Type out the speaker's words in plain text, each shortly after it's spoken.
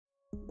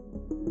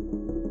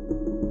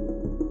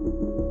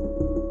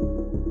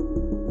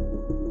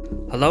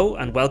Hello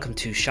and welcome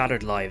to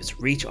Shattered Lives,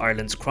 Reach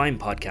Ireland's crime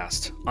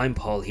podcast. I'm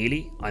Paul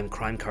Healy, I'm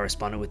crime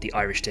correspondent with the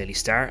Irish Daily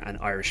Star and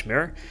Irish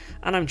Mirror,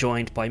 and I'm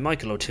joined by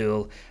Michael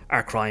O'Toole,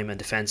 our crime and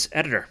defence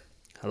editor.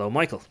 Hello,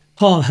 Michael.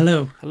 Paul,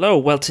 hello. Hello.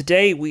 Well,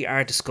 today we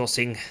are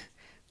discussing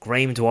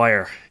Graham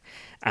Dwyer,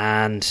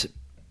 and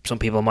some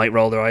people might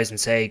roll their eyes and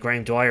say,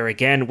 Graham Dwyer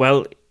again.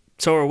 Well,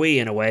 so are we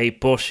in a way,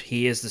 but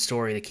he is the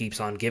story that keeps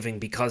on giving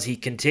because he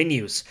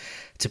continues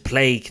to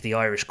plague the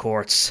Irish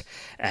courts,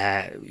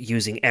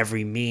 using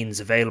every means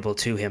available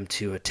to him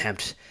to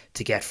attempt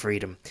to get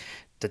freedom.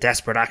 The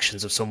desperate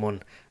actions of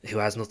someone who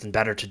has nothing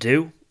better to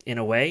do, in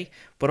a way,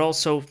 but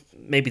also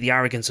maybe the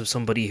arrogance of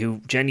somebody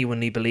who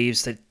genuinely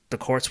believes that the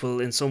courts will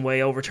in some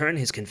way overturn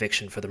his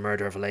conviction for the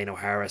murder of Elaine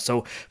O'Hara.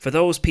 So for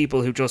those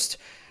people who just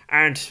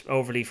aren't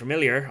overly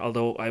familiar,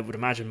 although I would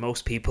imagine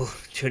most people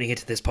tuning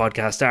into this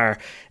podcast are,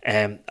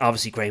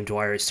 obviously Graham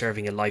Dwyer is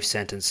serving a life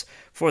sentence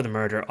for the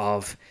murder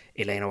of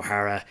Elaine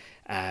O'Hara,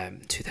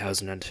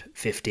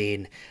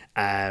 2015.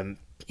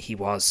 He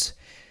was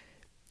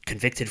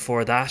convicted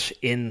for that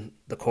in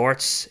the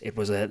courts. It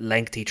was a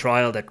lengthy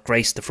trial that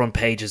graced the front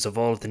pages of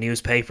all of the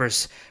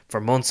newspapers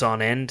for months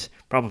on end.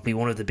 Probably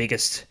one of the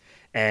biggest,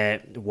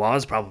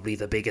 was probably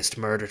the biggest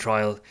murder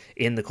trial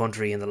in the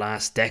country in the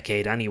last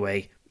decade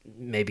anyway.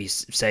 Maybe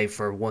save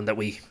for one that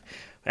we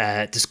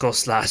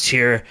discussed last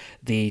year,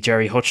 the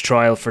Jerry Hutch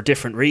trial, for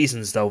different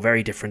reasons though,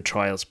 very different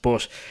trials.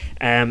 But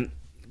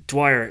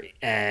Dwyer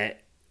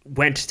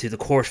went to the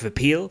Court of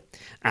Appeal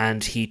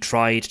and he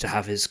tried to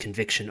have his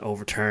conviction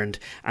overturned,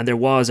 and there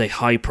was a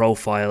high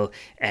profile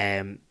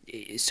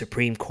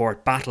Supreme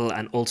Court battle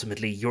and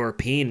ultimately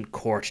European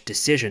Court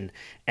decision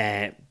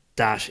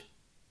that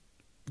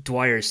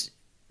Dwyer's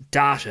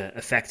data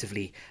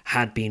effectively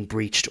had been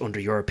breached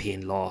under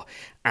European law.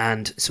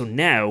 And so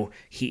now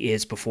he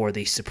is before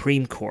the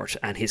Supreme Court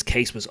and his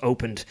case was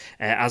opened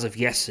as of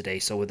yesterday.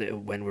 So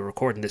when we're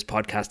recording this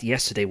podcast,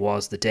 yesterday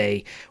was the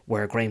day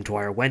where Graham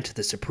Dwyer went to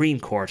the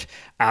Supreme Court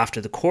after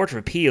the Court of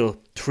Appeal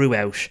threw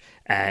out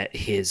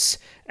his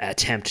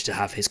attempt to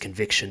have his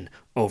conviction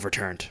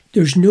overturned.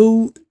 There's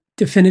no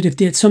definitive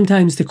date.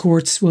 Sometimes the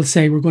courts will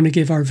say we're going to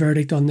give our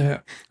verdict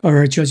or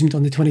our judgment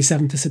on the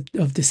 27th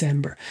of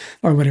December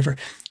or whatever.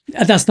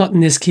 That's not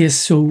in this case,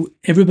 so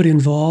everybody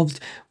involved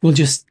will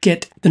just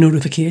get the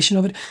notification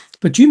of it.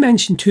 But you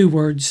mentioned two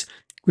words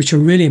which are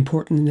really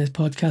important in this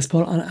podcast,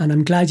 Paul, and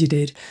I'm glad you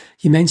did.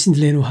 You mentioned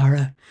Elaine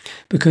O'Hara,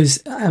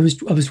 because I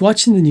was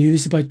watching the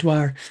news about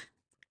Dwyer,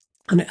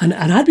 and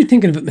I'd been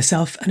thinking of it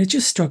myself, and it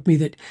just struck me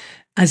that,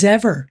 as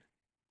ever,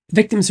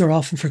 victims are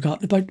often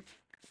forgotten about.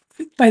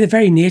 By the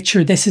very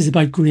nature, this is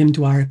about Graham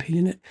Dwyer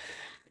appealing it.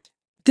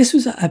 This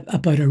was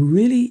about a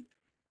really,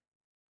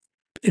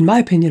 in my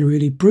opinion, a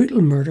really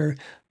brutal murder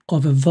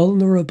of a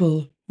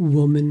vulnerable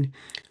woman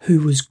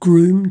who was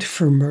groomed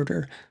for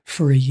murder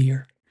for a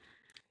year.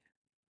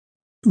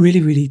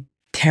 Really, really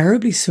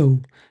terribly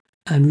so,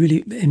 and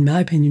really, in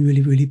my opinion,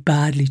 really, really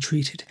badly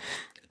treated.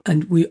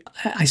 And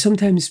I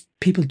sometimes,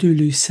 people do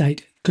lose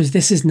sight, because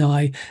this is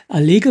now a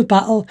legal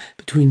battle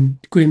between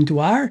Graham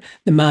Dwyer,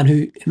 the man who,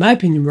 in my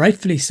opinion,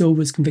 rightfully so,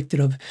 was convicted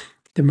of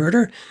the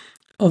murder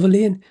of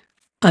Elaine,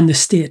 and the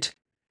state.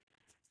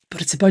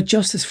 But it's about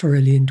justice for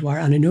Elaine Dwyer.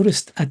 And I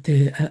noticed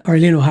or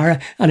Elaine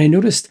O'Hara, and I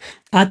noticed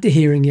at the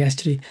hearing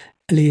yesterday,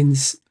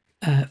 Elaine's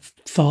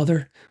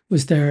father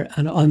was there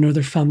and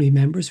other family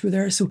members were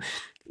there. So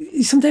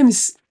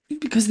sometimes,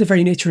 because of the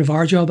very nature of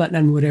our job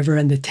and whatever,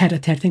 and the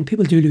tete-a-tete thing,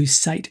 people do lose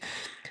sight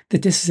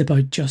that this is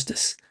about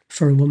justice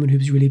for a woman who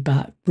was really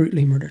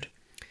brutally murdered.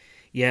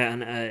 Yeah,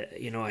 and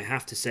I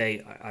have to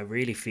say, I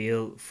really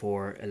feel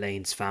for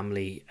Elaine's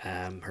family,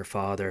 her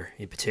father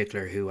in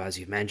particular, who, as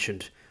you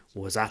mentioned,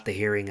 was at the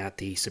hearing at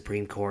the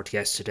Supreme Court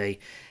yesterday.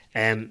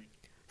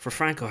 For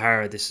Frank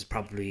O'Hara, this is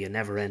probably a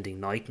never-ending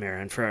nightmare,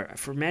 and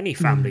for many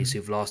families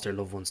who've lost their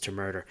loved ones to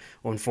murder,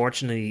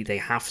 unfortunately, they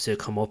have to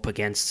come up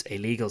against a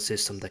legal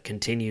system that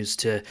continues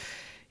to,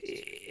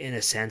 in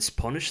a sense,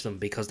 punish them,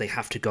 because they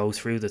have to go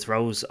through the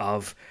throes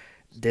of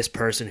this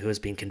person who has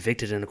been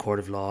convicted in a court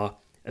of law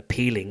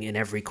appealing in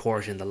every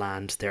court in the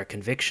land their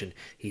conviction.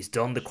 He's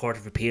done the Court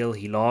of Appeal,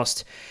 he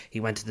lost,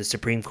 he went to the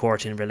Supreme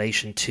Court in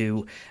relation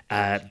to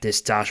this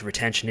data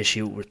retention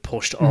issue, was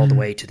pushed all the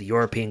way to the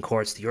European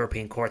courts. The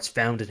European courts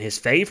found in his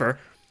favour,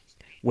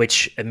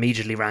 which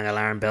immediately rang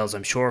alarm bells,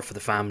 I'm sure, for the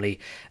family.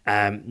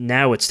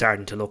 Now it's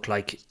starting to look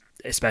like,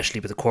 especially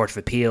with the Court of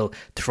Appeal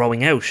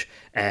throwing out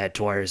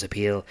Dwyer's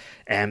appeal,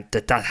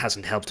 that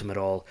hasn't helped him at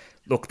all.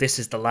 Look, this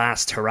is the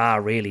last hurrah,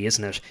 really,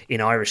 isn't it? In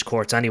Irish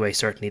courts anyway,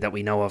 certainly, that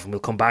we know of, and we'll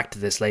come back to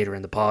this later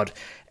in the pod.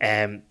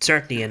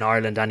 Certainly in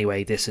Ireland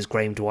anyway, this is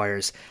Graham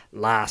Dwyer's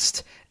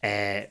last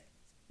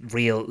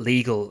real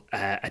legal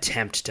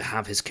attempt to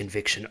have his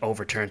conviction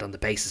overturned on the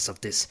basis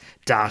of this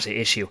data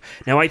issue.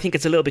 Now, I think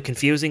it's a little bit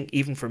confusing.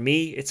 Even for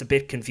me, it's a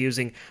bit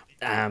confusing.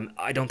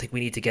 I don't think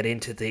we need to get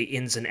into the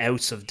ins and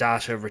outs of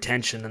data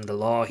retention and the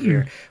law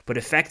here, but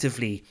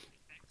effectively,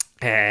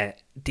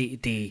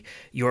 the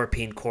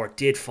European Court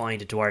did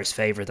find in Dwyer's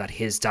favour that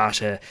his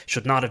data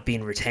should not have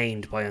been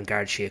retained by An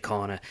Garda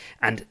Síochána,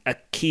 and a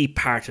key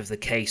part of the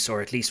case,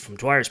 or at least from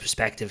Dwyer's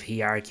perspective,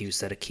 he argues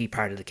that a key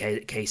part of the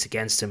case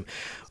against him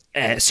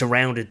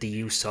surrounded the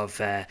use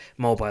of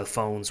mobile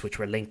phones which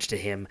were linked to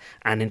him,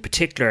 and in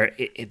particular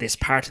this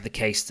part of the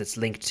case that's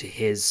linked to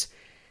his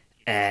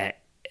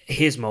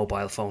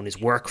mobile phone,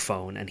 his work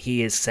phone, and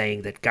he is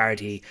saying that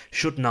Gardaí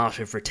should not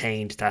have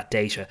retained that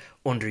data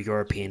under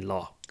European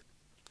law.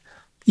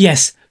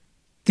 Yes,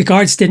 the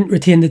guards didn't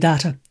retain the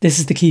data. This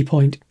is the key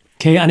point.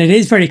 Okay, and it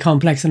is very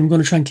complex, and I'm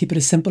going to try and keep it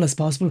as simple as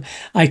possible.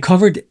 I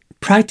covered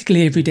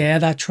practically every day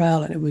of that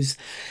trial, and it was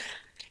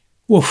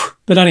woof.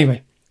 But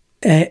anyway,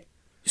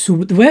 so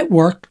the way it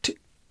worked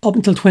up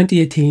until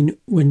 2018,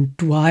 when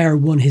Dwyer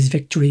won his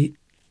victory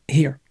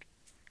here,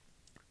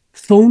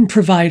 phone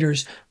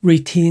providers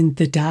retained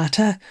the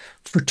data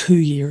for 2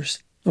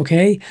 years.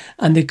 Okay,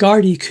 and the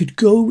Gardaí could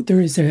go.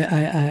 There is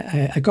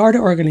a Garda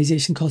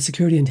organisation called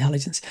Security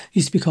Intelligence,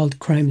 used to be called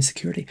Crime and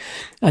Security,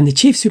 and the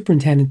chief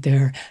superintendent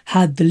there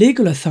had the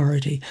legal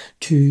authority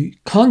to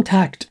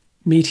contact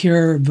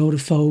Meteor,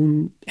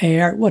 Vodafone,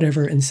 Air,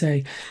 whatever, and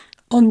say,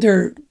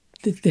 under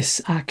this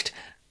act,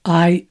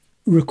 I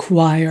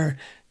require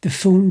the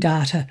phone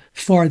data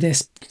for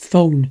this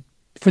phone,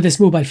 for this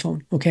mobile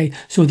phone. Okay,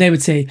 so they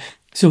would say,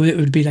 so it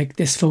would be like,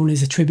 this phone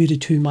is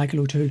attributed to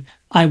Michael O'Toole.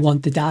 I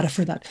want the data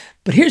for that.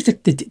 But here's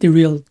the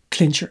real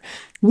clincher.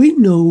 We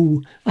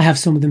know, I have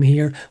some of them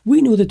here,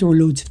 we know that there were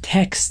loads of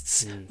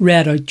texts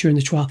read out during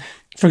the trial.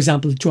 For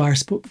example, Dwyer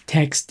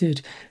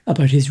texted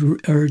about his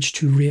urge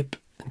to rape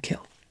and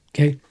kill.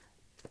 Okay.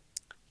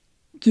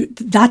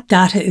 That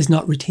data is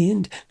not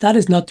retained. That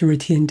is not the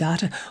retained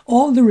data.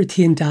 All the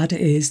retained data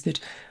is that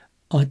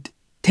at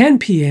 10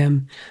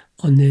 p.m.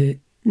 on the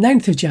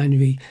 9th of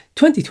January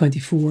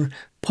 2024,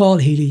 Paul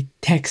Healy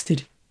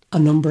texted a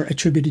number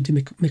attributed to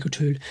Mick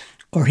O'Toole,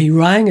 or he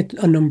rang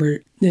a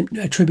number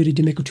attributed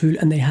to Mick O'Toole,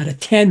 and they had a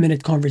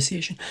 10-minute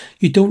conversation.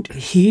 You don't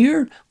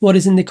hear what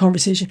is in the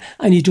conversation,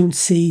 and you don't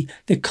see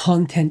the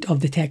content of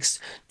the text.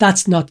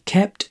 That's not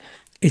kept.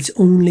 It's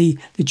only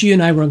that you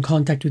and I were in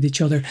contact with each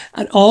other,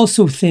 and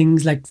also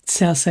things like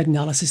cell site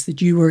analysis,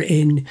 that you were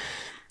in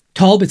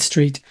Talbot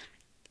Street.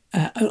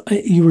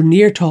 You were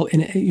near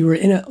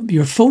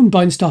your phone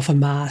bounced off a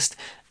mast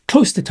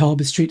close to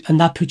Talbot Street,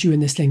 and that put you in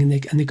this thing, and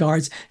the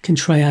guards can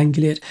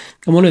triangulate.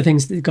 And one of the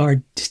things the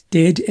guard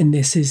did in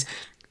this is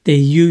they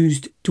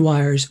used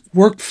Dwyer's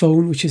work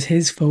phone, which is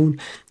his phone,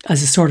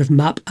 as a sort of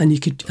map, and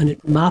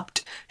it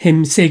mapped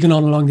him, say, going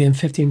on along the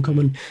M50 and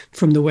coming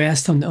from the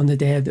west on the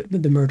day of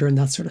the murder and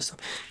that sort of stuff.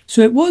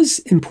 So it was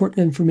important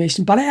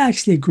information, but I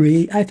actually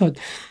agree. I thought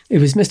it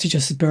was Mr.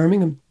 Justice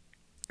Birmingham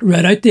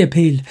read out the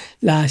appeal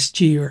last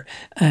year.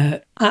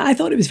 I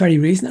thought it was very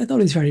reasonable. I thought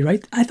it was very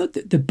right. I thought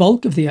that the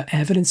bulk of the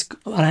evidence,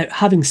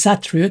 having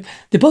sat through it,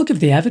 the bulk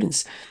of the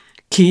evidence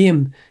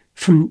came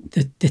from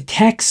the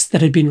texts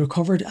that had been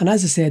recovered. And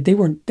as I said,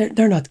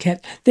 they're not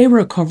kept. They were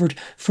recovered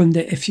from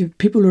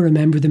people will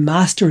remember, the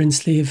master and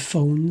slave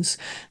phones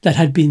that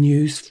had been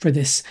used for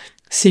this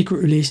secret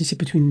relationship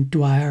between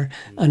Dwyer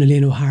and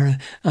Elaine O'Hara.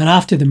 And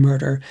after the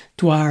murder,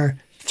 Dwyer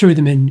threw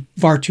them in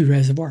Vartu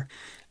Reservoir.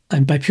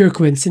 And by pure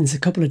coincidence, a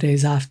couple of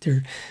days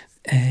after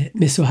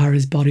Miss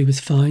O'Hara's body was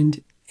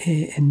found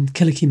in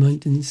Killicky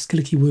Mountains,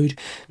 Killicky Wood,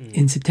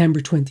 in September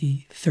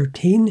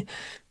 2013,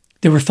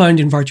 they were found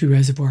in Vartu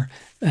Reservoir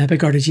by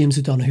Garda James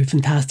O'Donoghue.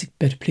 Fantastic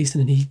bit of policing,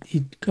 and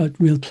he got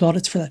real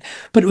plaudits for that.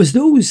 But it was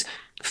those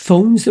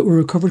phones that were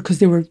recovered because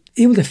they were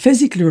able to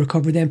physically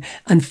recover them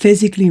and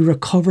physically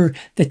recover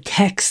the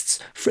texts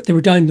they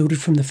were downloaded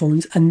from the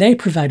phones, and they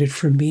provided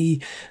for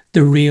me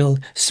the real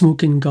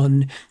smoking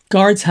gun.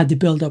 Guards had to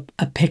build up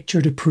a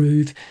picture to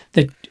prove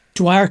that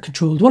Dwyer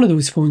controlled one of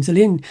those phones,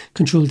 Elaine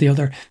controlled the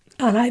other,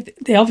 and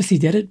they obviously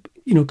did it,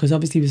 because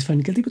obviously he was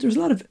found guilty. But there's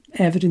a lot of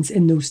evidence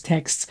in those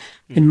texts,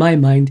 in my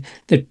mind,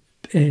 that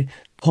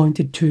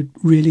pointed to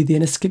really the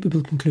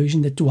inescapable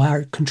conclusion that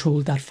Dwyer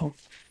controlled that phone.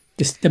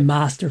 The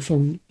master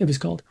phone, it was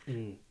called.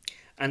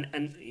 And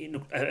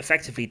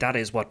effectively that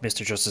is what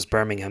Mr. Justice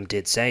Birmingham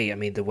did say. I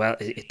mean,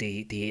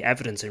 the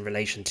evidence in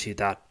relation to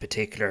that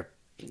particular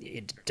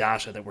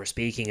data that we're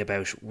speaking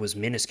about was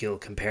minuscule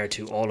compared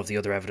to all of the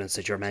other evidence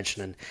that you're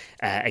mentioning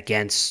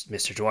against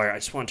Mr. Dwyer. I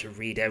just want to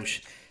read out.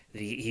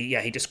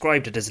 He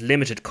described it as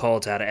limited call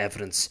data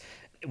evidence.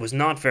 It was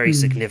not very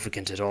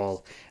significant at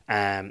all,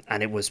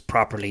 and it was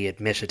properly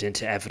admitted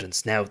into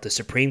evidence. Now, the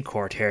Supreme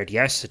Court heard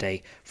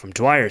yesterday from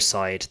Dwyer's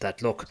side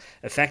that, look,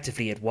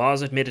 effectively it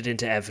was admitted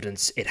into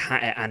evidence,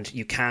 and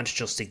you can't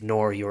just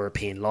ignore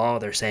European law.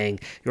 They're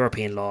saying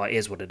European law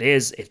is what it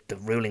is. The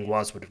ruling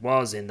was what it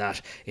was, in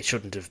that it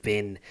shouldn't have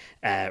been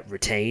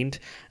retained.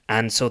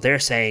 And so they're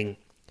saying,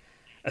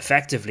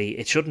 effectively,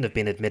 it shouldn't have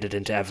been admitted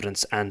into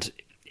evidence, and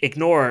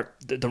ignore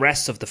the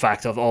rest of the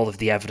fact of all of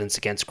the evidence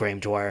against Graham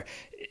Dwyer.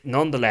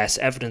 Nonetheless,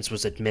 evidence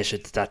was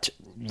admitted that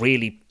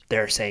really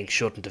they're saying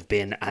shouldn't have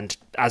been, and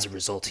as a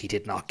result, he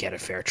did not get a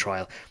fair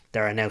trial.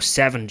 There are now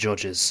 7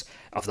 judges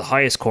of the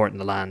highest court in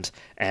the land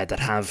that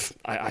have,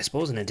 I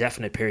suppose, an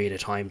indefinite period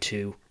of time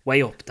to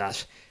weigh up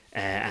that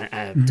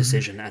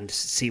decision and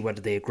see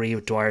whether they agree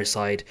with Dwyer's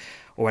side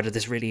or whether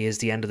this really is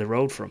the end of the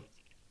road for him.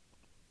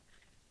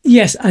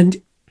 Yes,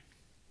 and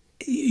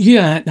you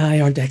and I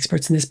aren't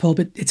experts in this, Paul,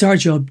 but it's our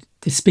job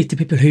to speak to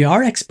people who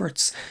are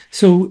experts.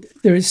 So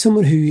there is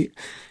someone who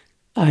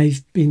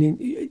I've been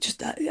in,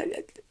 just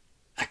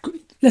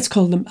let's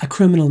call them a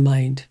criminal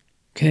mind.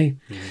 Okay.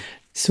 Mm-hmm.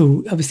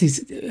 So obviously,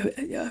 he's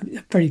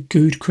a very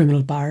good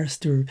criminal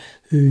barrister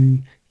who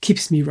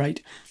keeps me right.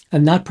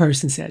 And that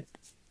person said,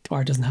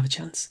 Dwyer doesn't have a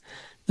chance.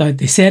 Now,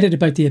 they said it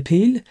about the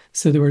appeal,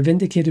 so they were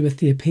vindicated with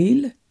the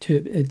appeal to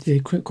the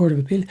Court of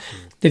Appeal.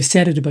 They've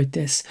said it about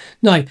this.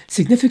 Now,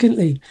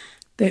 significantly,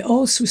 they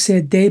also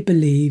said they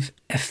believe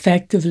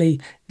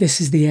effectively this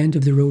is the end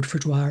of the road for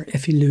Dwyer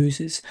if he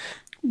loses.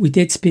 We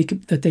did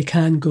speak that they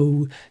can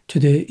go to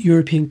the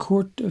European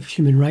Court of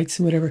Human Rights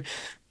and whatever,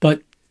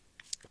 but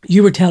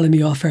you were telling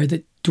me off air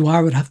that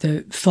Dwyer would have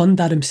to fund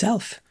that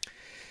himself.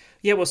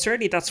 Yeah, well,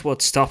 certainly that's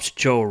what stopped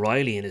Joe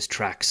O'Reilly in his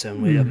tracks.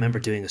 And I remember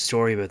doing a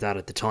story about that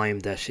at the time.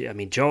 That, I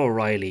mean, Joe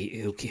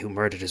O'Reilly, who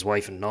murdered his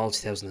wife in Knoll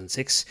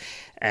 2006,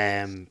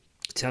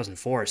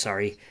 2004,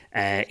 sorry,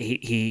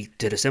 he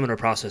did a similar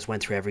process,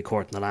 went through every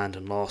court in the land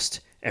and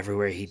lost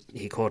everywhere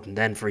he could. And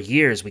then for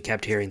years we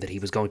kept hearing that he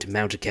was going to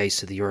mount a case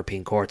to the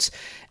European courts.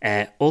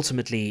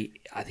 Ultimately,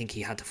 I think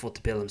he had to foot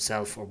the bill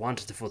himself, or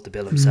wanted to foot the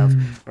bill himself,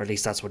 or at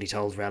least that's what he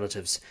told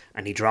relatives,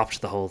 and he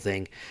dropped the whole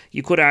thing.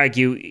 You could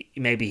argue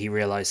maybe he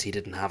realised he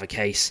didn't have a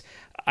case.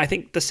 I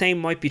think the same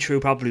might be true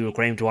probably with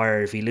Graham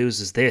Dwyer if he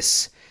loses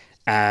this.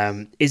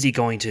 Is he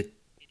going to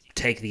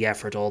take the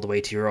effort all the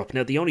way to Europe?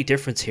 Now, the only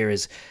difference here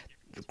is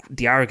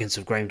the arrogance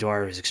of Graham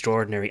Dwyer is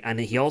extraordinary, and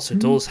he also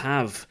does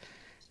have,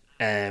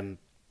 am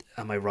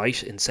I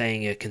right in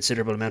saying, a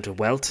considerable amount of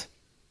wealth?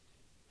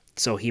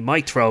 So he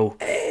might throw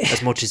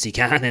as much as he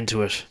can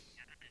into it.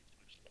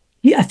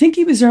 Yeah, I think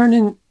he was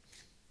earning,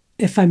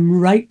 if I'm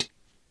right,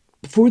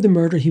 before the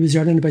murder, he was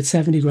earning about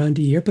 70 grand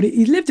a year. But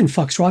he lived in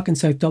Foxrock in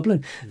South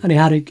Dublin, and he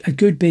had a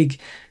good big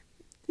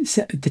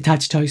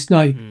detached house.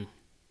 Now,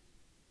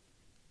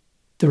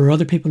 there were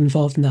other people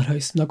involved in that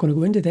house. I'm not going to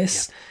go into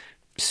this. Yeah.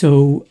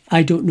 So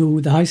I don't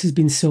know. The house has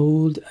been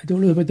sold. I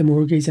don't know about the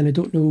mortgage, and I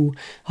don't know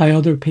how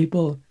other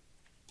people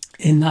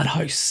in that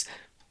house,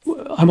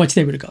 how much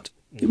they would have got.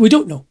 We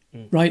don't know,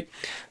 right?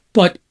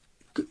 But,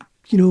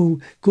 you know,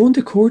 going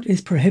to court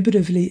is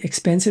prohibitively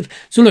expensive.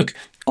 So look,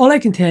 all I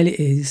can tell you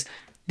is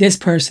this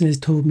person has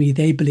told me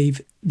they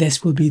believe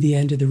this will be the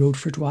end of the road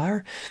for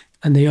Dwyer,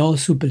 and they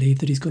also believe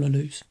that he's going to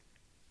lose.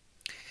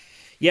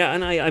 Yeah,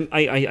 and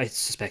I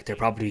suspect they're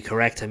probably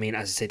correct. I mean,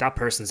 as I say, that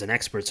person's an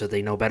expert, so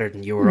they know better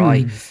than you or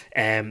I.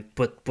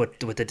 But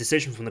with the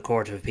decision from the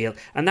Court of Appeal,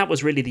 and that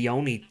was really the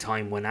only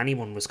time when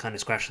anyone was kind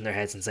of scratching their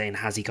heads and saying,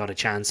 has he got a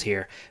chance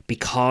here?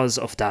 Because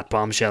of that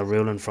bombshell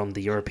ruling from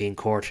the European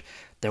Court,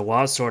 there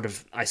was sort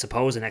of, I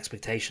suppose, an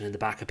expectation in the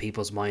back of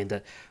people's mind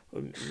that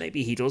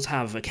maybe he does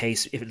have a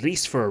case, at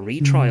least for a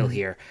retrial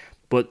here.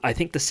 But I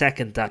think the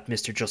second that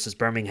Mr. Justice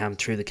Birmingham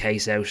threw the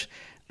case out,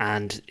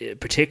 and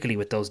particularly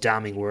with those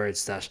damning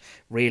words that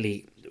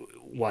really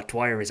what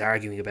Dwyer is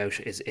arguing about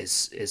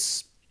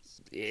is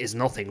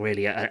nothing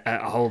really, a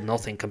whole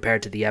nothing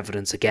compared to the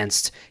evidence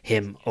against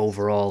him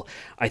overall.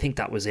 I think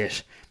that was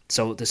it.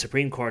 So the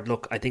Supreme Court,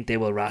 look, I think they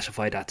will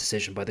ratify that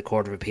decision by the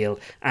Court of Appeal.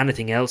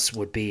 Anything else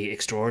would be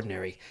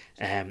extraordinary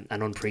and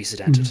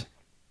unprecedented.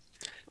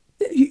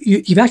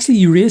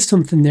 You raised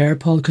something there,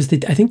 Paul, because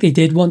I think they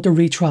did want a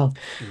retrial.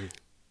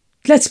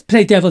 Let's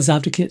play devil's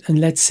advocate and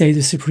let's say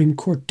the Supreme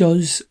Court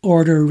does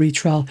order a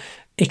retrial,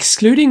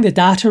 excluding the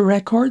data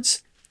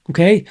records,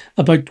 okay,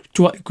 about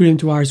Graham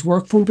Dwyer's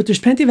work phone. But there's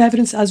plenty of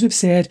evidence, as we've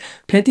said,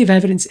 plenty of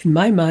evidence in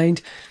my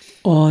mind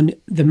on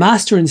the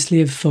master and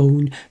slave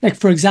phone. Like,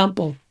 for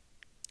example,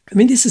 I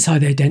mean, this is how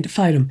they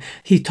identified him.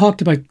 He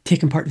talked about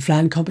taking part in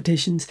flying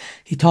competitions.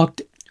 The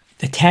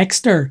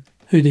texter,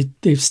 who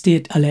the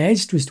state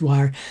alleged was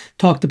Dwyer,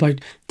 talked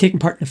about taking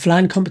part in a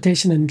flying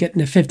competition and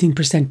getting a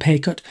 15% pay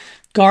cut.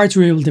 Guards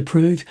were able to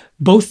prove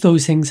both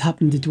those things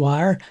happened to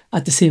Dwyer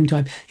at the same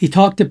time. He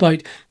talked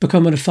about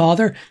becoming a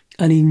father,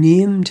 and he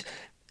named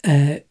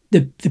the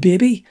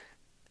baby,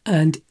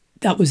 and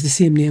that was the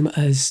same name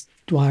as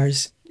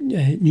Dwyer's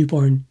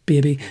newborn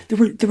baby. There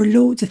were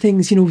loads of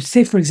things, you know,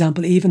 say for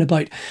example, even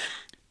about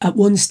at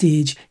one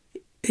stage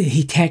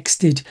he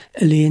texted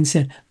Elaine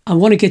saying, I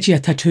want to get you a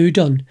tattoo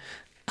done.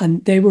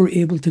 And they were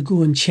able to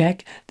go and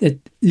check that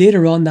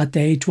later on that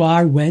day,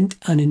 Dwyer went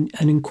and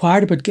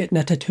inquired about getting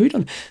a tattoo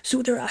done.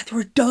 So there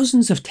were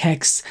dozens of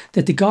texts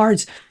that the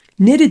guards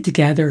knitted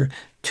together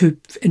to,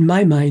 in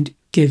my mind,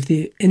 give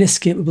the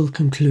inescapable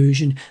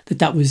conclusion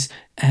that was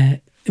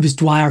it was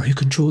Dwyer who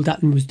controlled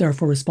that and was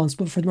therefore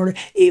responsible for the murder.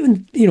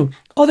 Even, you know,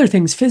 other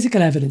things,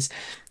 physical evidence,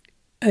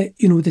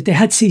 you know, that they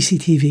had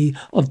CCTV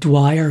of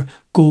Dwyer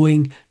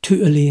going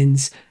to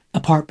Elaine's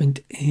apartment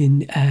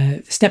in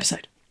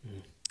Stepaside.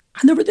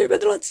 And there were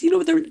lots,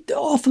 there were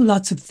awful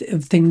lots of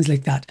things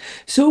like that.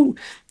 So,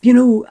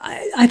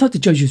 I thought the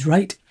judge was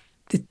right.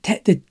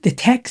 The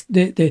text,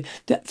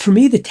 for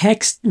me, the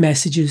text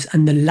messages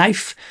and the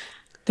life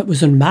that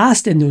was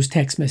unmasked in those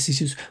text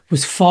messages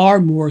was far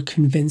more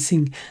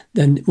convincing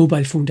than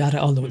mobile phone data,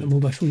 although the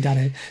mobile phone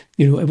data,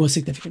 it was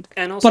significant.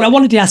 And But also, I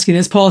wanted to ask you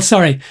this, Paul,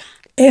 sorry.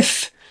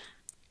 If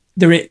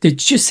they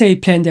just say,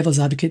 playing devil's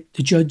advocate,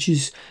 the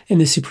judges in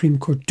the Supreme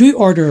Court do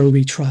order a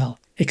retrial,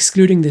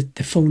 excluding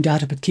the phone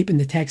data, but keeping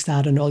the text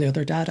data and all the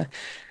other data,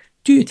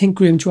 do you think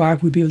Graham Dwyer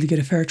would be able to get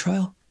a fair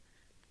trial?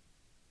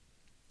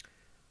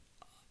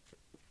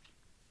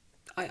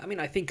 I mean,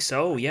 I think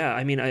so. Yeah.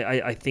 I mean,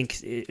 I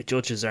think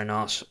judges are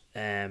not,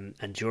 and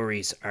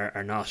juries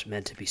are not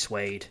meant to be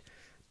swayed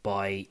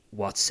by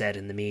what's said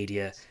in the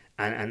media.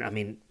 And I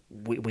mean,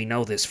 we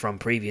know this from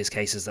previous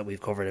cases that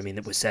we've covered. I mean,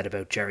 it was said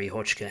about Jerry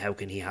Hutchkin. How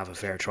can he have a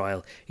fair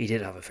trial? He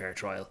did have a fair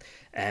trial.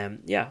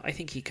 Yeah, I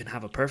think he can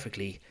have a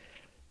perfectly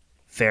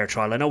fair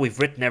trial. I know we've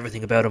written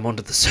everything about him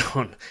under the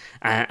sun,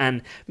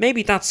 and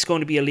maybe that's going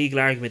to be a legal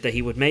argument that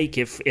he would make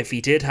if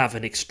he did have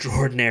an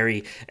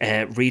extraordinary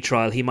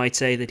retrial. He might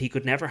say that he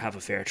could never have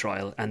a fair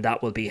trial, and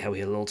that will be how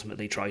he'll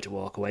ultimately try to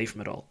walk away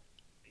from it all.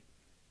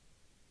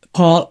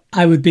 Paul,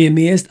 I would be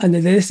amazed. And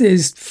this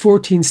is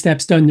 14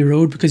 steps down the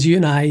road because you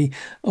and I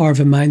are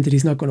of a mind that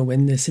he's not going to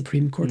win the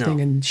Supreme Court thing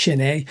No. in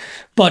Shin.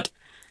 But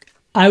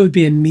I would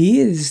be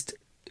amazed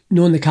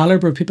knowing the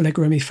caliber of people like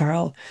Remy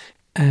Farrell,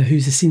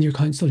 who's the senior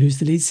counsel, who's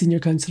the lead senior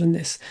counsel in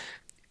this.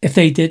 If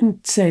they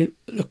didn't say,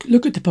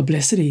 look at the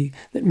publicity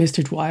that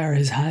Mr. Dwyer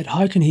has had,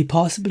 how can he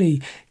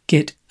possibly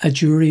get a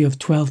jury of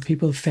 12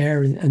 people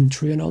fair and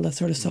true and all that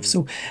sort of stuff?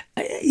 So,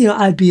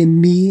 I'd be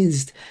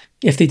amazed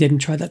if they didn't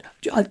try that.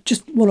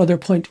 Just one other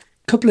point.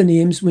 Couple of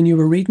names when you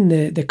were reading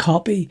the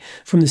copy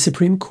from the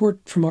Supreme Court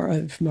from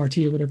RT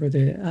or whatever,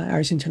 the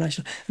Irish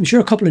International. I'm sure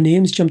a couple of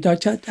names jumped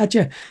out at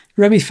you.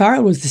 Remy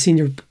Farrell was the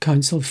senior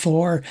counsel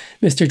for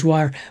Mr.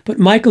 Dwyer, but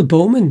Michael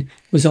Bowman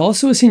was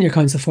also a senior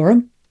counsel for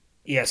him.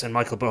 Yes, and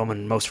Michael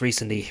Bowman most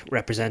recently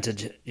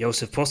represented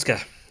Josef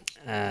Puska.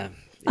 Uh,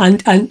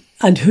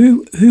 And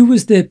who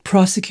was the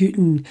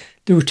prosecuting?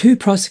 There were two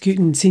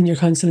prosecuting senior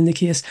counsel in the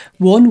case.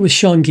 One was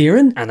Sean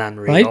Gearan, and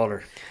Anne-Marie right,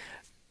 Lawler.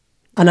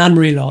 and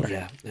Anne-Marie Lawler.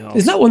 Yeah.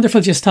 Isn't that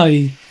wonderful? Just how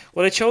you.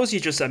 Well, it shows you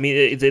just, I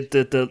mean,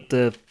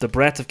 the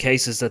breadth of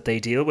cases that they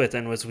deal with,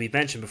 and as we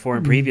mentioned before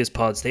in previous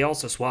pods, they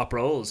also swap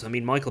roles. I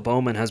mean, Michael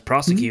Bowman has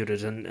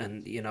prosecuted,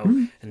 and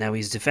now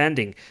he's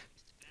defending.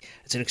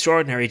 It's an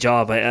extraordinary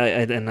job,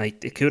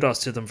 and kudos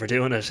to them for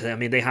doing it. I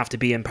mean, they have to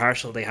be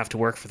impartial, they have to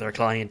work for their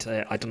client.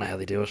 I don't know how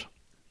they do it.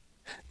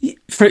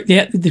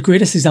 The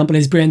greatest example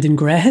is Brendan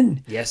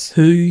Grehan, Yes.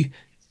 who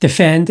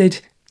defended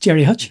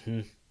Jerry Hutch.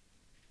 Mm-hmm.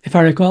 If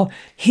I recall,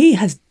 he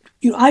has.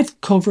 I've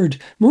covered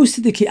most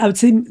of the. I would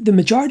say the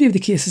majority of the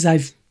cases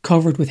I've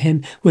covered with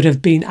him would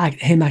have been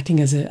him acting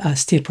as a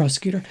state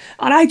prosecutor,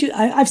 and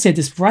I've said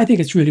this before. I think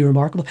it's really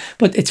remarkable,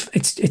 but it's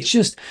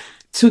just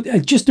so.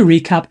 Just to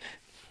recap,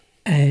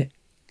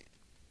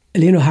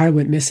 Elaine O'Hara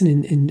went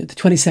missing in the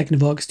 22nd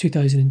of August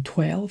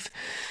 2012.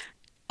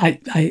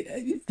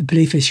 The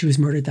belief is she was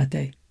murdered that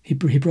day. He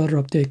brought her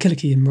up to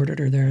Killikee and murdered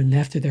her there and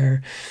left her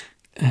there.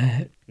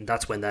 And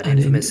that's when that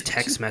infamous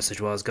text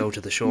message was, "Go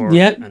to the shore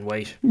and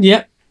wait."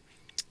 Yeah.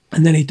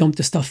 And then he dumped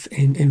the stuff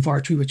in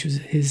Vartry, which was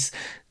his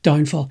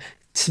downfall.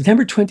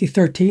 September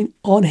 2013,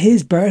 on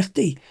his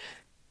birthday,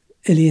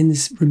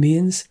 Elaine's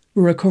remains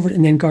were recovered,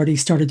 and then Gardaí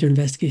started their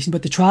investigation.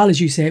 But the trial,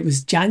 as you say, it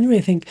was January,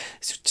 I think,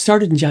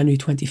 started in January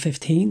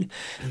 2015.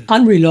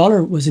 Anne-Marie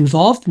Lawler was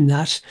involved in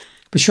that,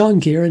 but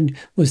Sean Gearan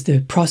was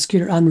the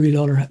prosecutor. Anne-Marie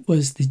Lawler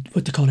was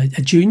what they call a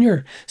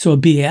junior, so a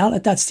BL.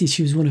 At that stage,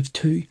 she was one of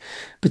two.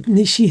 But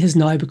she has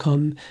now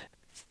become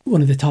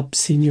one of the top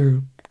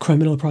senior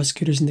criminal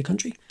prosecutors in the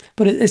country.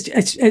 But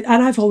and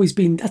I've always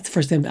been, that's the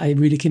first time I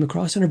really came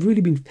across her, and I've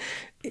really been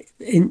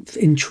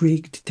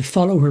intrigued to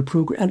follow her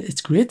progress, and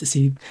it's great to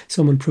see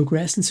someone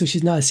progress. And so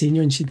she's now a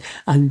senior,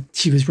 and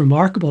she was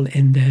remarkable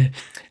in the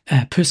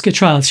Puska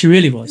trial. She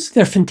really was.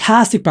 They're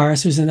fantastic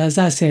barristers, and as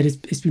I said,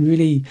 it's been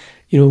really,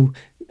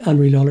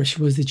 Anne-Marie Lawler, she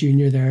was the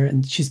junior there,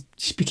 and she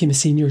became a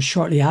senior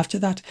shortly after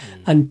that.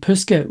 And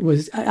Puska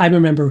was, I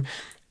remember,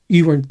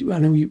 you weren't, I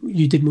know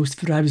you did most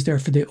of it. I was there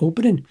for the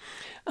opening,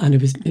 and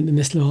it was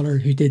Miss Lawler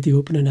who did the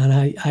opening,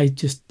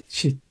 and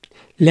she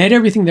led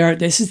everything there.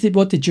 This is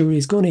what the jury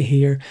is going to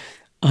hear.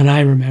 And I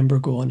remember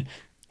going,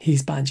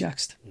 he's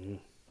banjaxed.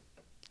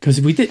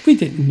 Because we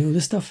didn't know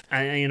this stuff.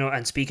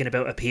 And speaking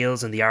about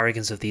appeals and the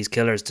arrogance of these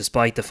killers,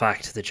 despite the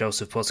fact that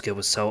Joseph Puska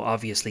was so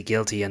obviously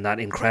guilty in that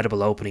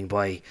incredible opening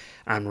by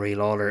Anne-Marie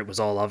Lawler, it was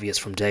all obvious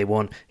from day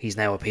one. He's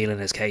now appealing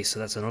his case, so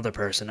that's another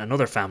person,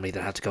 another family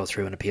that had to go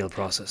through an appeal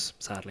process,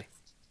 sadly.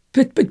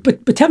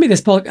 But tell me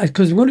this, Paul,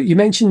 because you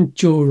mentioned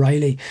Joe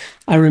O'Reilly.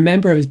 I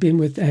remember I was being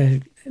with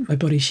my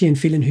buddy Shane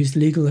Phelan, who's the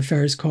legal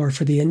affairs car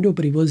for the Indo,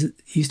 but he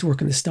used to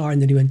work in the Star,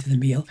 and then he went to the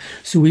Mail.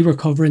 So we were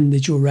covering the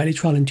Joe O'Reilly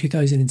trial in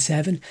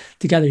 2007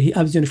 together.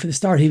 I was doing it for the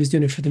Star, he was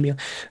doing it for the Mail.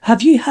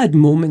 Have you had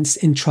moments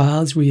in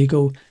trials where you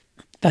go,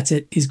 that's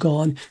it, he's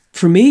gone?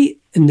 For me,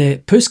 In the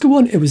Puska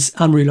one, it was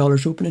Anne-Marie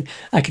Lawler's opening.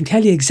 I can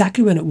tell you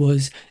exactly when it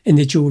was in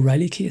the Joe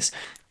O'Reilly case.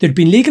 There'd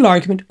been legal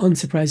argument,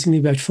 unsurprisingly,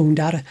 about phone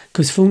data,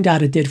 because phone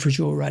data did for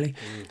Joe O'Reilly.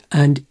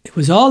 And it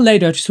was all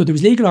laid out. So there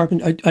was legal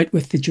argument out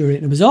with the jury,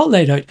 and it was all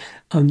laid out.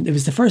 It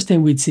was the first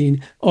time we'd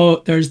seen, oh,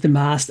 there's the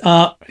mask.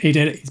 Ah, he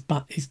did it.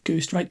 He's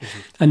goosed, right?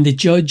 And the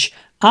judge,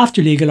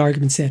 after legal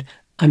argument, said,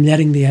 I'm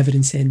letting the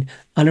evidence in.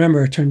 And I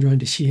remember I turned around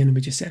to Sheehan and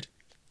we just said,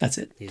 that's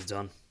it. He's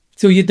done.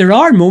 So there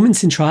are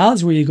moments in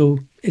trials where you go,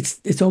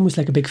 it's almost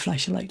like a big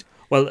flash of light.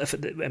 Well, for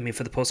the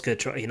Puska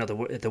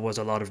trial, there was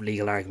a lot of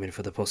legal argument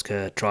for the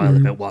Puska trial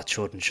about what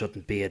should and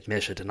shouldn't be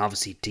admitted, and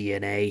obviously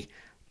DNA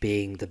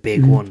being the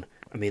big one.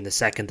 I mean, the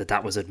second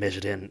that was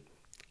admitted in,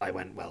 I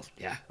went, well,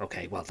 yeah,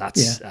 okay, well,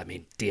 that's,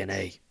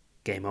 DNA,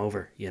 game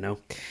over,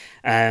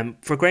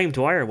 For Graham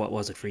Dwyer, what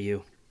was it for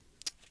you?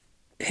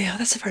 Yeah,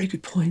 that's a very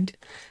good point.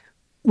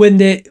 When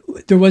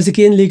there was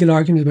again legal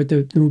argument about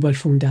the mobile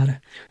phone data.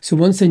 So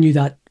once I knew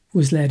that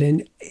was let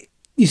in,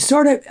 you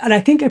sort of, and I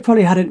think I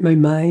probably had it in my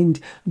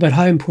mind about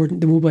how important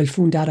the mobile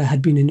phone data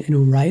had been in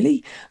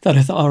O'Reilly, that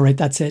I thought, all right,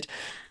 that's it.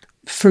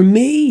 For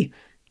me,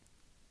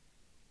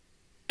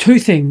 two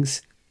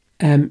things.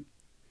 There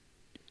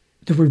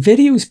were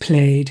videos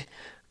played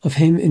of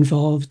him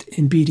involved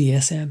in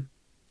BDSM,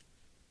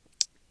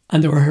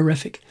 and they were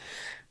horrific.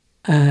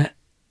 And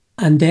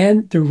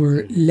then there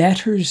were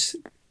letters,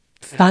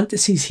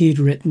 fantasies he had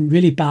written,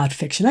 really bad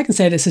fiction. I can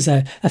say this as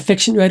a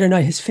fiction writer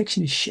now. His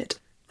fiction is shit,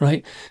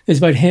 right? It's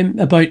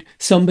about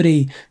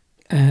somebody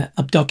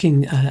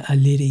abducting a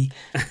lady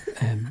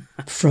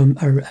from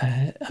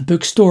a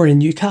bookstore in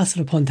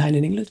Newcastle upon Tyne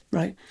in England,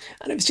 right?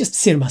 And it was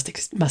just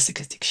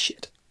masochistic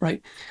shit,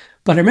 right?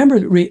 But I remember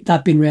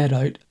that being read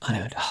out, and I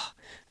went, oh,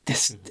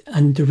 this.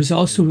 And there was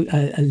also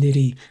a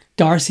lady,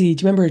 Darcy.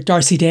 Do you remember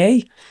Darcy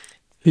Day,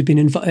 who'd been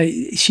involved?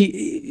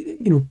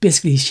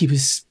 Basically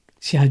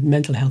she had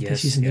mental health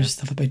issues, and there's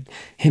stuff about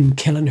him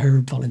killing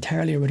her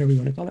voluntarily or whatever you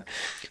want to call it.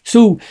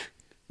 So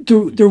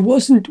there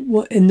wasn't,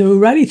 in the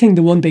O'Reilly thing,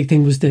 the one big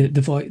thing was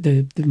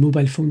the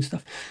mobile phone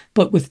stuff.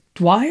 But with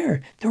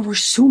Dwyer, there were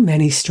so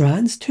many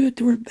strands to it.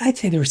 I'd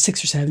say there were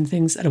 6 or 7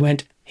 things that I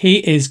went, he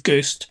is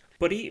ghost.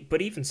 But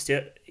even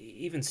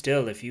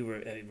still, if you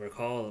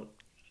recall,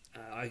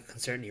 I can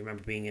certainly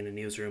remember being in a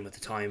newsroom at the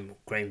time,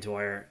 Graham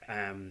Dwyer.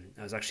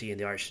 I was actually in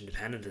the Irish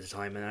Independent at the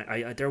time, and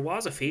I there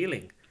was a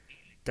feeling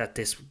that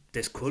this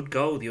could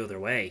go the other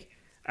way.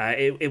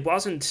 It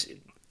wasn't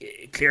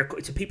clear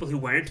to people who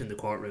weren't in the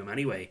courtroom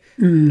anyway.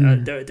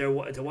 There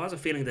was a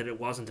feeling that it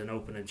wasn't an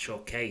open and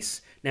shut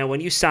case. Now, when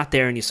you sat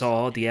there and you saw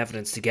all the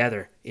evidence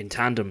together in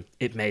tandem,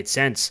 it made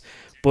sense.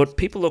 But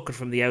people looking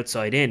from the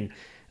outside in,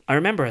 I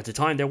remember at the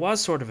time there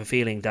was sort of a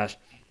feeling that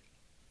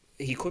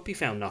he could be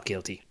found not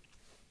guilty.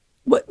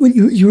 Well,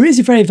 you raise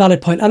a very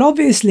valid point, and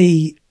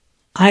obviously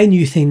I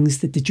knew things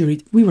that the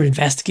jury, we were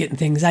investigating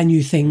things, I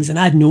knew things, and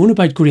I'd known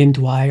about Graham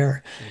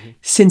Dwyer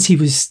since he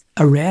was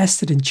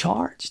arrested and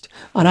charged.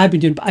 And I've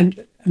been doing,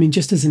 and I mean,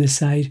 just as an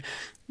aside,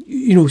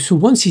 so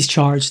once he's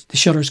charged, the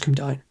shutters come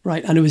down,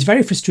 right? And it was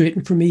very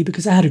frustrating for me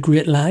because I had a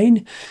great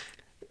line.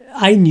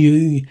 I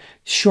knew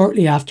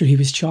shortly after he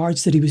was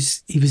charged that he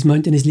was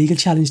mounting his legal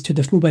challenge to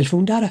the mobile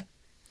phone data,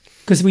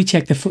 because we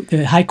checked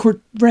the High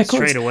Court records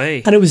straight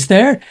away, and it was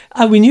there,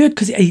 and we knew it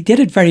because he did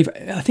it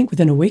I think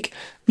within a week.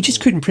 We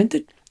just couldn't print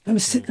it. I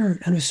was sitting there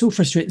and I was so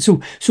frustrated.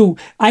 So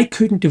I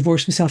couldn't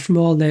divorce myself from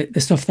all the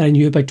stuff that I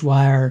knew about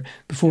Dwyer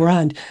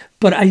beforehand.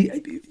 But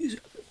I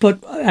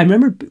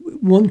remember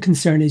one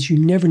concern is you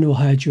never know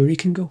how a jury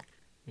can go.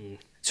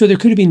 So there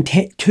could have been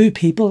 2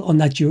 people on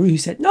that jury who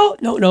said, no,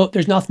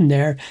 there's nothing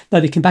there.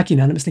 Now they came back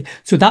unanimously.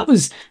 So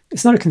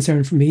it's not a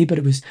concern for me, but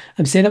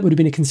I'm saying that would have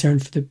been a concern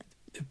for the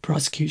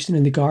prosecution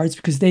and the guards,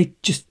 because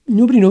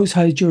nobody knows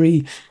how a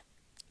jury,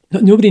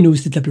 nobody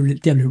knows the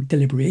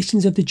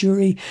deliberations of the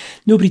jury.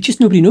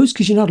 Nobody knows,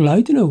 because you're not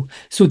allowed to know.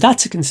 So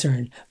that's a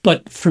concern.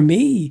 But for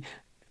me,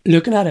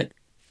 looking at it,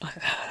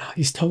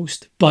 he's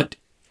toast. But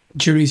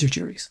juries are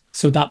juries.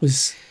 So that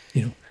was,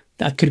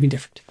 that could have been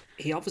different.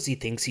 He obviously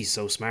thinks he's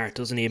so smart,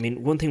 doesn't he? I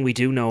mean, one thing we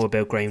do know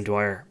about Graham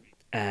Dwyer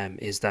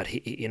is that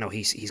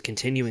he's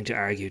continuing to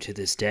argue to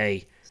this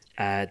day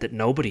that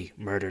nobody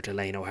murdered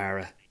Elaine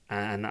O'Hara.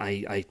 And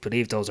I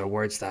believe those are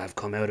words that have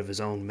come out of his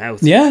own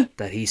mouth. Yeah.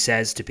 That he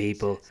says to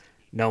people,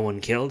 no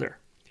one killed her.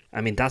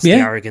 I mean, that's the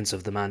arrogance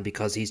of the man,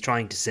 because he's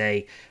trying to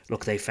say,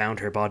 look, they found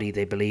her body.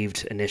 They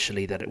believed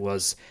initially that it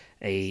was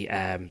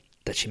that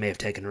she may have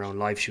taken her own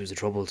life. She was a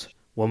troubled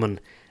woman.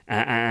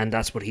 And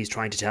that's what he's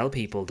trying to tell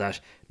people, that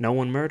no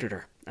one murdered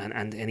her.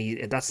 And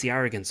that's the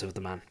arrogance of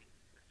the man.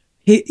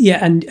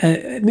 And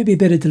maybe a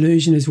bit of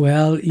delusion as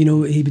well.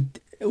 He would...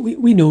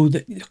 We know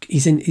that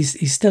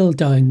he's still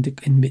down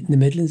in the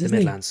Midlands, isn't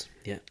he? The Midlands,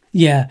 yeah.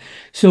 Yeah.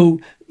 So,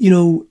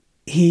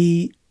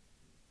 he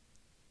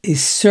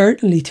is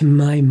certainly, to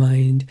my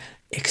mind,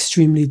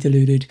 extremely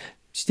deluded.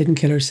 She didn't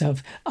kill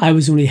herself. I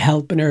was only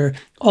helping her,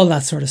 all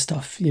that sort of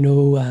stuff,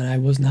 and I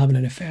wasn't having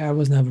an affair, I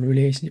wasn't having a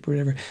relationship or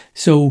whatever.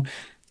 So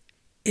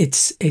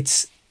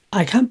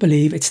I can't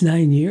believe it's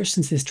 9 years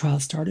since this trial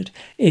started.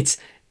 It's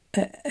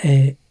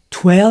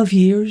 12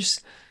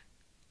 years,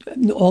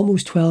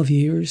 almost 12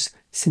 years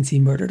since he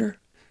murdered her.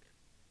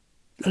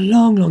 A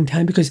long, long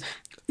time. Because,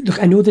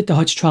 look, I know that the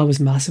Hutch trial was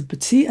massive,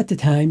 but see, at the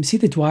time, see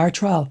the Dwyer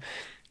trial,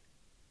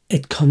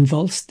 it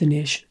convulsed the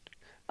nation.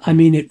 I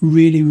mean, it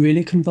really,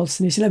 really convulsed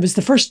the nation. It was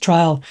the first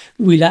trial.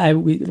 We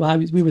were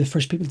the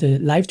first people to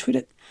live tweet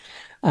it.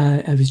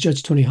 It was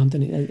Judge Tony Hunt,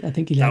 and I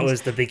think he That led us.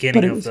 was the But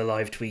beginning it of was the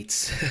live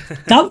tweets.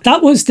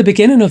 that was the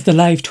beginning of the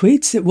live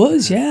tweets. It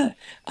was, yeah.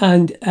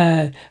 And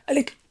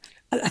like,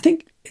 I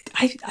think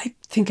I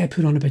think I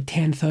put on about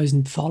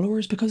 10,000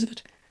 followers because of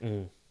it.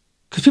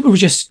 Because people were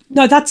just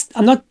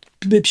I'm not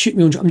shooting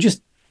me own. I'm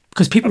just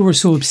because people were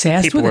so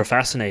obsessed People with were it.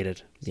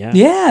 fascinated. Yeah.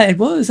 Yeah, it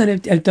was,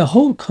 and the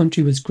whole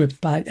country was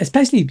gripped by it,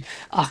 especially,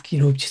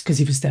 just because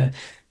he was the,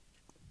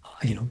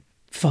 you know,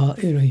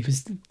 he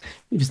was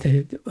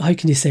the, how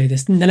can you say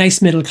this? The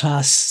nice middle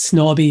class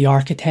snobby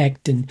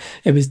architect, and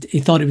he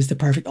thought it was the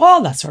perfect,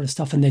 all that sort of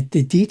stuff, and the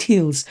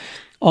details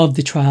of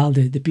the trial,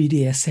 the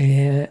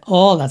BDSA,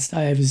 all that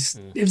stuff. It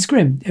was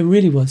grim. It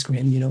really was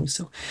grim.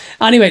 So,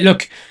 anyway,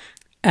 look,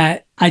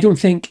 I don't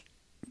think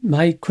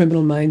my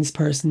criminal minds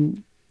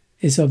person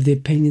is of the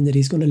opinion that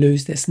he's going to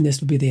lose this and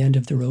this will be the end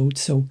of the road.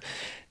 So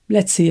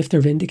let's see if they're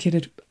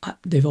vindicated.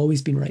 They've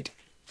always been right.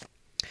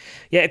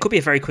 Yeah, it could be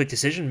a very quick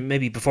decision.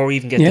 Maybe before we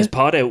even get this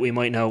pod out, we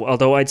might know.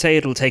 Although I'd say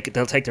they'll take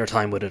their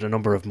time with it, a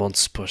number of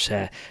months. But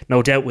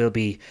no doubt we'll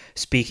be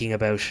speaking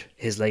about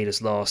his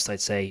latest loss,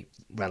 I'd say,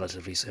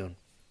 relatively soon.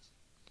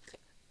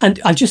 And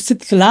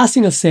the last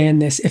thing I'll say in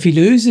this, if he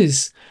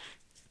loses,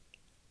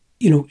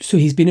 so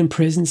he's been in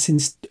prison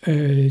since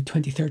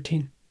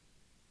 2013.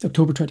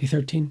 October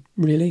 2013,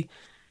 really.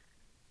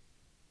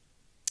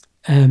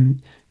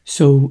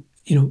 So,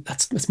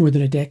 that's more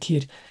than a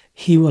decade.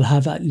 He will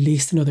have at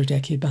least another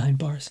decade behind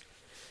bars.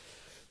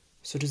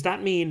 So does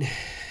that mean,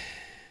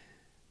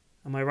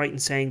 am I right in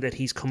saying that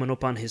he's coming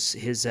up on his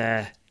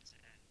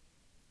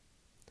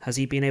has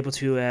he been able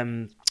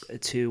to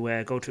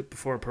go to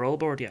before a parole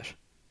board yet?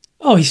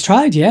 Oh, he's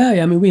tried, yeah.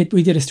 I mean,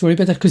 we did a story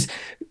about that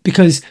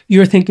because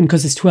you're thinking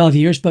because it's 12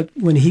 years, but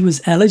when he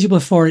was eligible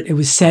for it, it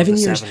was 7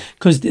 years.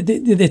 Because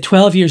the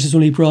 12 years is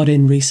only brought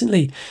in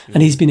recently,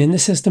 and he's been in the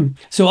system.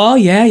 So,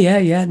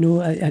 yeah. No,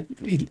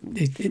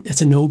 it's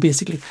a no,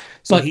 basically.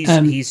 So but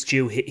he's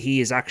due. He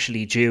is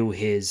actually due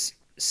his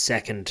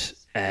second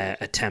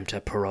attempt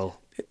at parole.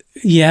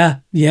 Yeah.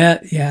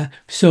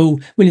 So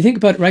when you think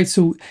about it, right,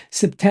 so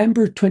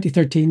September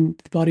 2013,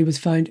 the body was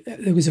found.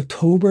 It was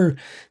October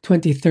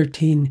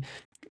 2013,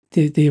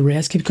 the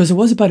arrest came, because it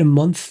was about a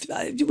month,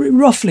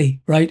 roughly,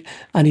 right?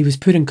 And he was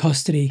put in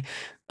custody.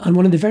 And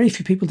one of the very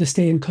few people to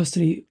stay in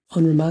custody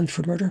on remand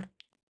for murder.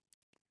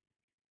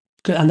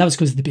 And that was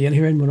because of the bail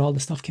hearing when all the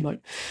stuff came out.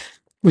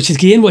 Which is,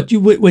 again,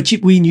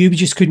 we knew, we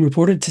just couldn't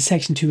report it to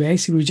Section 2A.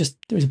 So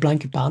there was a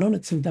blanket ban on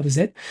it. So that was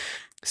it.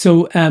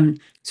 So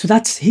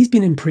he's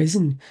been in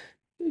prison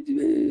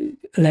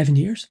 11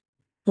 years,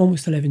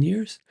 almost 11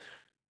 years.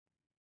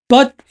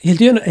 But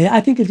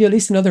I think he'll do at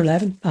least another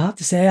 11. I have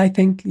to say, I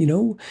think,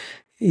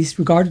 he's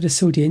regarded as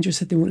so dangerous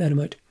that they won't let him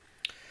out.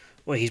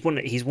 Well, he's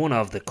one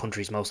of the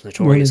country's most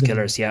notorious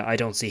killers. Yeah, I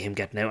don't see him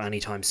getting out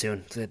anytime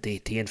soon.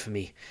 The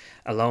infamy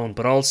alone,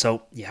 but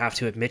also you have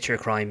to admit your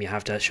crime. You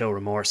have to show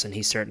remorse, and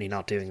he's certainly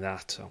not doing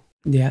that. So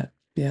yeah.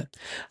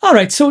 All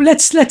right, so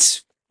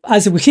let's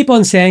as we keep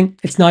on saying,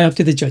 it's now up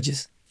to the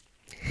judges.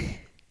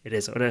 It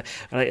is.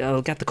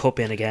 I'll get the cup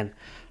in again.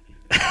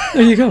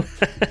 There you go.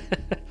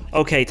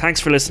 Okay, thanks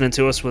for listening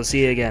to us. We'll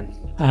see you again.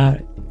 All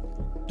right.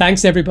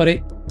 Thanks,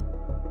 everybody.